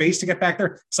no space to get back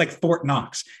there. It's like Fort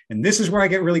Knox. And this is where I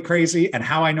get really crazy and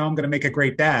how I know I'm going to make a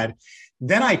great dad.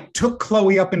 Then I took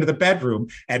Chloe up into the bedroom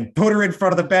and put her in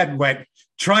front of the bed and went,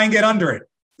 try and get under it.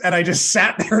 And I just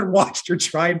sat there and watched her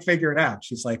try and figure it out.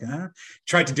 She's like,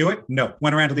 tried to do it. No.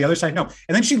 Went around to the other side. No.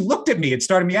 And then she looked at me and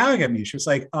started meowing at me. She was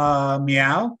like,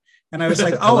 meow. And I was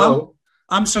like, oh,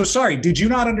 I'm so sorry. Did you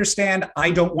not understand?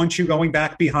 I don't want you going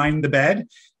back behind the bed.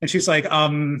 And she's like,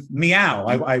 meow.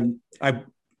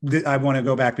 I want to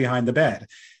go back behind the bed.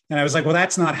 And I was like, well,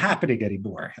 that's not happening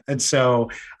anymore. And so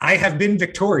I have been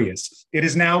victorious. It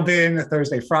has now been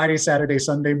Thursday, Friday, Saturday,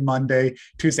 Sunday, Monday,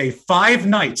 Tuesday, 5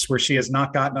 nights where she has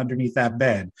not gotten underneath that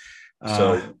bed.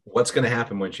 So what's going to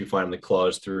happen when she finally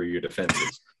claws through your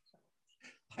defenses?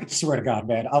 I swear to God,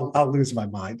 man, I'll lose my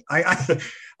mind.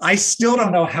 I still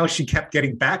don't know how she kept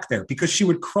getting back there because she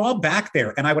would crawl back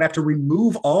there and I would have to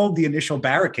remove all the initial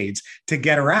barricades to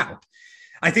get her out.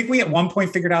 I think we at one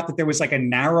point figured out that there was like a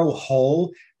narrow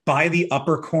hole by the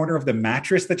upper corner of the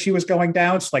mattress that she was going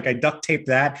down. So like I duct taped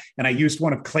that and I used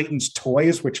one of Clayton's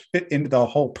toys, which fit into the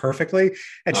hole perfectly.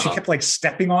 And she kept like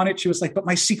stepping on it. She was like, but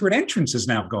my secret entrance is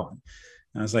now gone.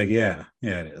 And I was like, yeah,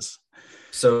 it is.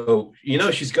 So,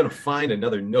 she's going to find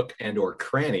another nook and or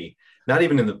cranny, not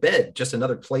even in the bed, just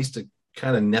another place to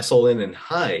kind of nestle in and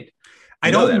hide. I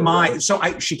don't mind. Right?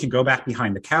 So she can go back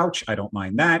behind the couch. I don't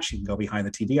mind that. She can go behind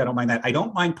the TV. I don't mind that. I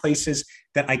don't mind places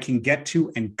that I can get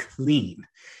to and clean,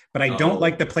 but I don't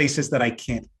like the places that I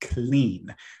can't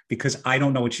clean because I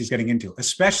don't know what she's getting into,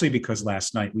 especially because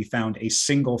last night we found a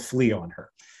single flea on her.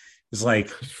 It was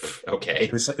like, okay,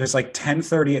 it was like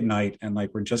 10:30 at night and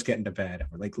like, we're just getting to bed.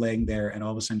 We're like laying there and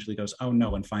all of a sudden she goes, oh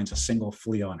no, and finds a single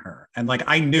flea on her. And like,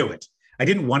 I knew it. I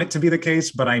didn't want it to be the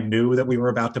case, but I knew that we were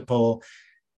about to pull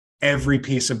every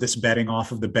piece of this bedding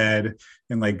off of the bed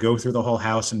and like go through the whole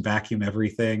house and vacuum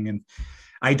everything. And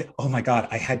oh my God,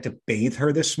 I had to bathe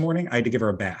her this morning. I had to give her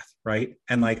a bath. Right.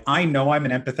 And like, I know I'm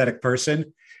an empathetic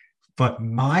person, but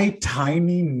my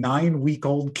tiny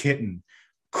 9-week-old kitten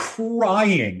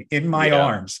crying in my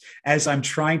arms as I'm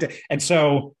trying to. And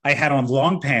so I had on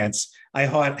long pants. I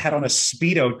had on a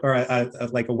Speedo or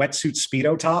like a wetsuit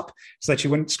Speedo top so that she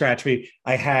wouldn't scratch me.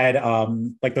 I had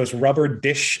like those rubber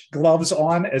dish gloves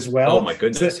on as well. Oh my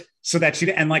goodness. So that she,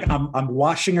 and like, I'm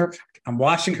washing her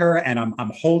and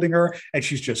I'm holding her and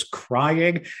she's just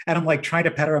crying. And I'm like trying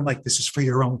to pet her. I'm like, this is for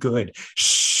your own good.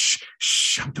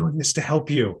 Shh, I'm doing this to help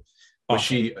you. Was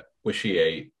she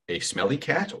a smelly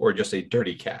cat or just a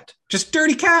dirty cat? Just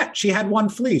dirty cat. She had one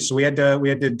flea. So we had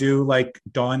to do like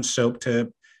Dawn soap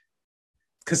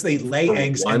because they lay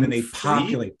eggs and then they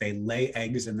populate. They lay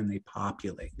eggs and then they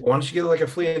populate. Why don't you get like a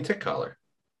flea and tick collar?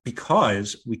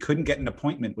 Because we couldn't get an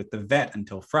appointment with the vet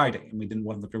until Friday and we didn't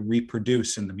want them to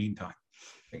reproduce in the meantime.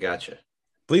 I gotcha.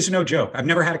 Fleas are no joke. I've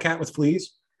never had a cat with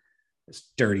fleas. This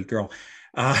dirty girl.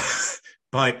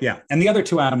 But yeah, and the other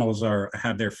 2 animals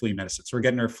have their flea medicine. So we're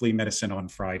getting our flea medicine on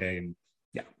Friday, and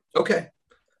yeah. Okay,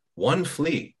 1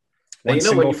 flea. Now,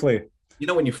 single flea.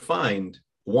 When you find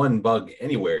one bug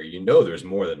anywhere, there's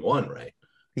more than one, right?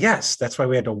 Yes, that's why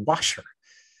we had to wash her.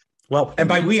 Well, and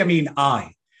by we I mean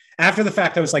I. After the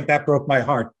fact, I was like, that broke my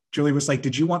heart. Julie was like,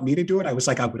 did you want me to do it? I was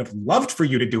like, I would have loved for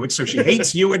you to do it. So she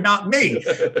hates you and not me.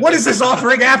 What is this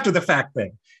offering after the fact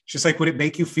thing? She's like, would it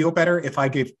make you feel better if I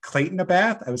gave Clayton a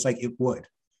bath? I was like, it would.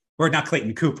 Or not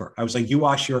Clayton, Cooper. I was like, you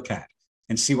wash your cat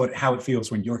and see how it feels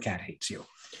when your cat hates you.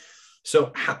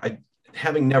 So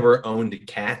having never owned a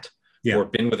cat or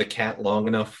been with a cat long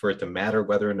enough for it to matter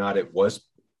whether or not it was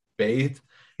bathed.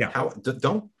 Yeah.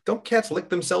 Don't cats lick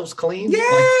themselves clean? Yeah,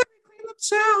 they clean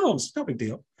themselves. No big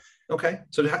deal. Okay.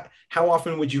 So how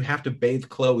often would you have to bathe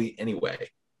Chloe anyway?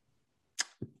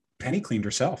 Penny cleaned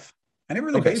herself. I never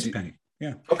really bathed Penny.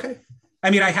 Yeah. Okay.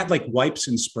 I mean, I had like wipes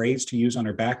and sprays to use on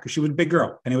her back because she was a big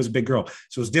girl and it was a big girl.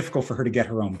 So it was difficult for her to get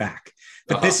her own back.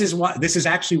 But this is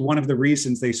actually one of the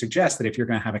reasons they suggest that if you're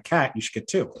going to have a cat, you should get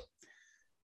 2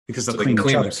 because they'll clean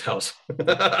themselves.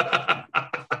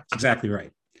 That's exactly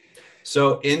right.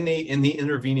 So in the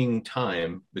intervening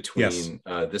time between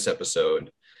this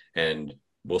episode and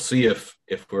we'll see if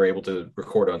we're able to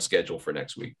record on schedule for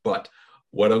next week. But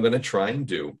what I'm going to try and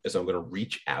do is I'm going to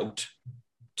reach out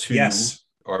to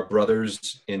our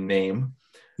brothers in name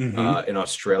in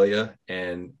Australia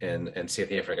and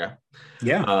South Africa.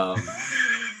 Yeah.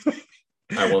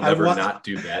 I will never not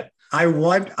do that. I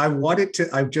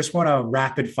just want a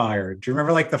rapid fire. Do you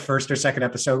remember like the first or second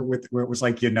episode where it was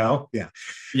like, Yeah.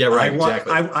 Yeah, right.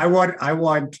 Exactly. I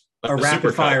want a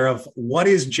rapid fire of what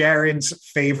is Jared's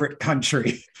favorite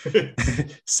country?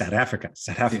 South Africa.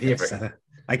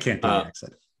 I can't do the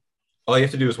accent. All you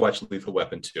have to do is watch Lethal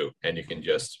Weapon 2 and you can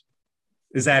just...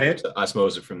 Is that it?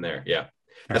 Osmose it from there. Yeah.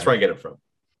 That's where I get it from.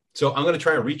 So I'm going to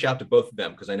try and reach out to both of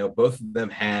them because I know both of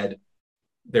them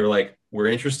they were like, we're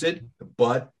interested,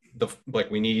 but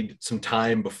we need some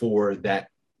time before that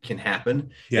can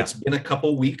happen. Yeah. It's been a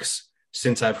couple weeks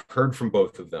since I've heard from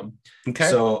both of them. Okay.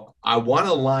 So I want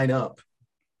to line up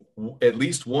at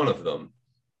least one of them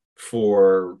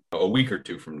for a week or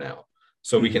two from now.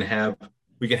 So we can have,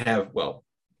 well,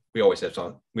 we always have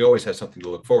something to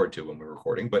look forward to when we're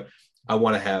recording, but I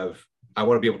want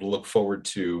to be able to look forward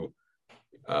to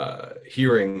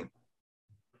hearing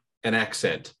an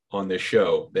accent on this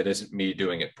show that isn't me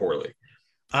doing it poorly.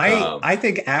 I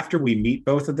think after we meet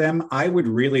both of them, I would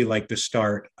really like to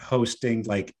start hosting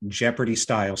like Jeopardy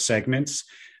style segments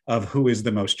of who is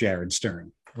the most Jared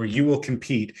Stern, where you will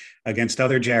compete against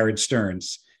other Jared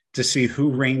Sterns to see who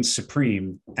reigns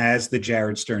supreme as the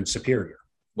Jared Stern superior.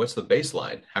 What's the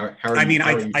baseline?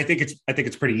 I think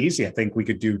it's pretty easy. I think we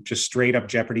could do just straight up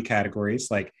Jeopardy categories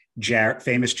like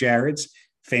famous Jareds,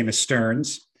 famous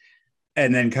Sterns,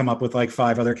 and then come up with like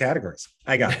 5 other categories.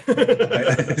 I got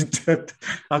it.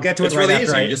 I'll get to it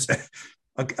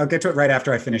I'll get to it right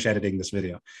after I finish editing this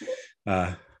video.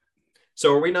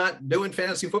 So are we not doing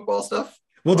fantasy football stuff?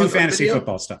 We'll do fantasy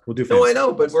football stuff. No, I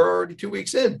know, but we're already 2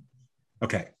 weeks in.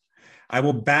 Okay. I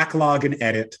will backlog and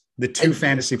edit the 2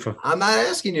 fantasy football. I'm not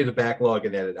asking you to backlog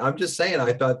and edit. I'm just saying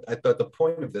I thought the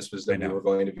point of this was that we were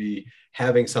going to be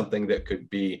having something that could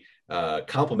be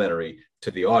complementary to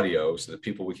the audio so that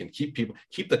we can keep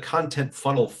the content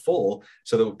funnel full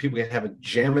so that people can have it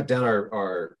jam it down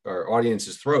our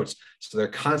audience's throats so they're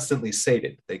constantly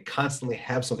sated. They constantly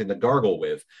have something to gargle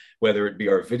with, whether it be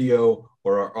our video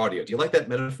or our audio. Do you like that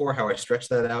metaphor, how I stretch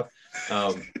that out?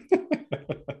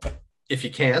 If you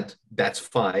can't, that's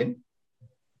fine.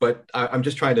 But I'm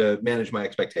just trying to manage my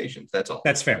expectations. That's all.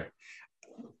 That's fair.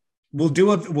 We'll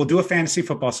do a fantasy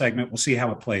football segment. We'll see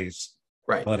how it plays.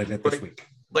 Right. We'll edit it this week.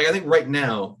 Like I think right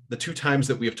now, the 2 times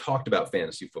that we have talked about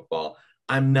fantasy football,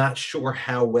 I'm not sure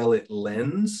how well it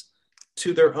lends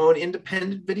to their own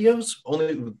independent videos.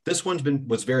 Only this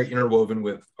was very interwoven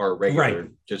with our regular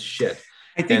just shit.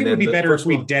 I think it would be better if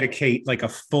we dedicate like a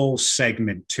full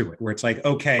segment to it, where it's like,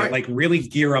 okay, like really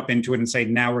gear up into it and say,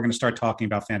 now we're going to start talking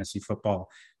about fantasy football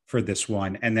for this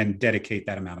one, and then dedicate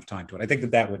that amount of time to it. I think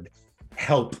that would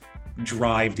help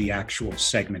drive the actual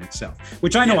segment itself,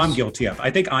 which I know I'm guilty of.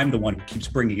 I think I'm the one who keeps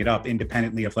bringing it up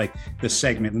independently of like the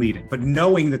segment leading, but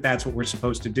knowing that that's what we're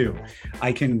supposed to do,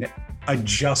 I can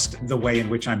adjust the way in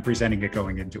which I'm presenting it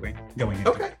going into it.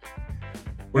 Okay.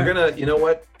 We're gonna, you know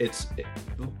what? It's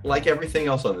like everything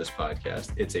else on this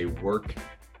podcast. It's a work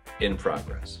in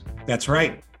progress. That's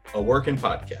right. A work in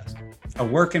podcast. A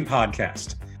work in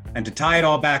podcast. And to tie it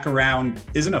all back around,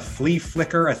 isn't a flea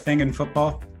flicker a thing in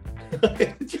football?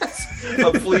 Yes,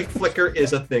 a flea flicker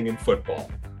is a thing in football.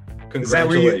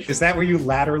 Congratulations. Is that where you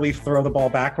laterally throw the ball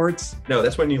backwards? No,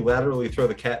 that's when you laterally throw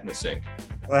the cat in the sink.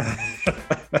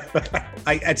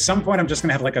 At some point, I'm just going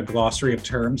to have like a glossary of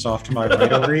terms off to my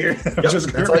right over here.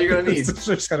 That's all you're going to need.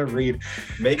 Just going to read.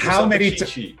 Make how many cheat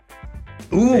sheet.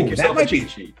 Ooh,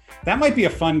 that might be a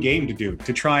fun game to do,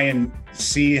 to try and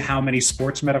see how many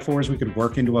sports metaphors we could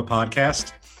work into a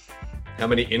podcast. How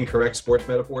many incorrect sports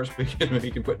metaphors we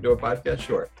can put into a podcast?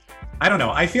 Sure. I don't know.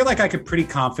 I feel like I could pretty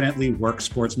confidently work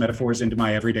sports metaphors into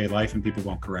my everyday life and people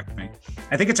won't correct me.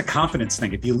 I think it's a confidence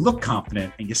thing. If you look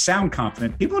confident and you sound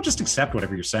confident, people will just accept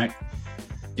whatever you're saying.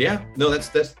 Yeah. No, that's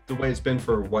the way it's been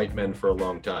for white men for a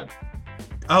long time.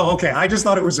 Oh, okay. I just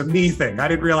thought it was a me thing. I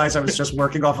didn't realize I was just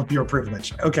working off of pure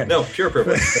privilege. Okay. No, pure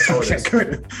privilege. That's all it is.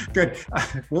 Good.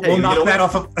 We'll knock that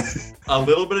off of... A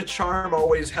little bit of charm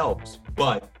always helps,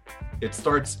 but it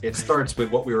starts with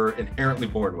what we were inherently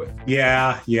born with.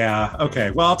 Yeah.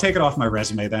 Okay. Well, I'll take it off my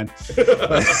resume then.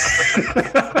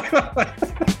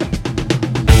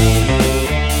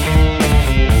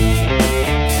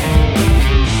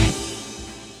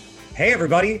 Hey,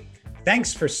 everybody.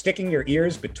 Thanks for sticking your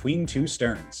ears between 2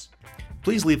 Sterns.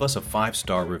 Please leave us a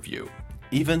 5-star review,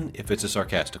 even if it's a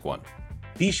sarcastic one.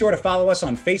 Be sure to follow us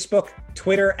on Facebook,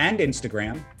 Twitter, and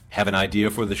Instagram. Have an idea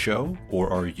for the show?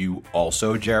 Or are you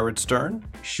also Jared Stern?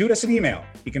 Shoot us an email.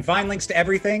 You can find links to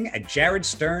everything at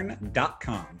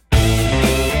jaredstern.com.